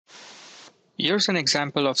Here's an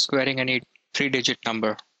example of squaring any three-digit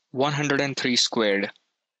number, 103 squared.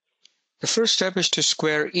 The first step is to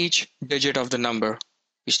square each digit of the number.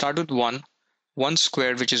 We start with 1. 1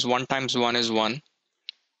 squared, which is 1 times 1 is 1.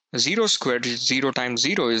 0 squared, which is 0 times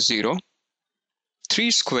 0 is 0.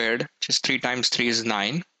 3 squared, which is 3 times 3 is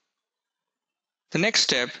 9. The next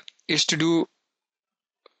step is to do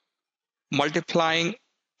multiplying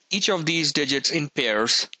each of these digits in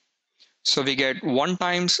pairs. So we get 1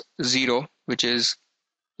 times 0, which is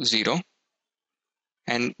 0.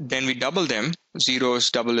 And then we double them.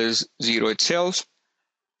 0's double is 0 itself.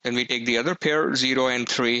 Then we take the other pair, 0 and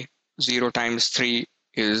 3. 0 times 3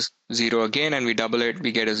 is 0 again, and we double it.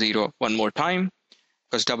 We get a 0 one more time,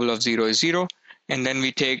 because double of 0 is 0. And then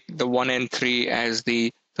we take the 1 and 3 as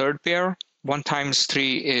the third pair. 1 times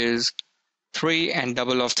 3 is 3, and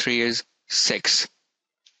double of 3 is 6.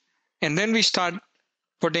 And then we start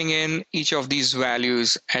putting in each of these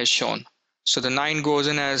values as shown. So the 9 goes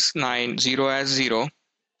in as 9, 0 as 0.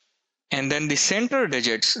 And then the center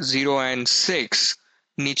digits, 0 and 6,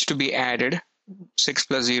 needs to be added. 6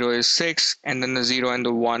 plus 0 is 6, and then the 0 and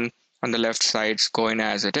the 1 on the left sides go in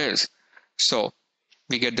as it is. So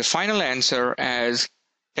we get the final answer as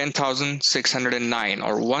 10,609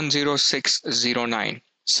 or 10609.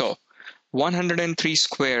 So 103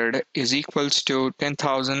 squared is equals to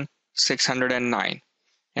 10,609.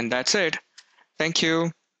 And that's it. Thank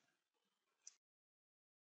you.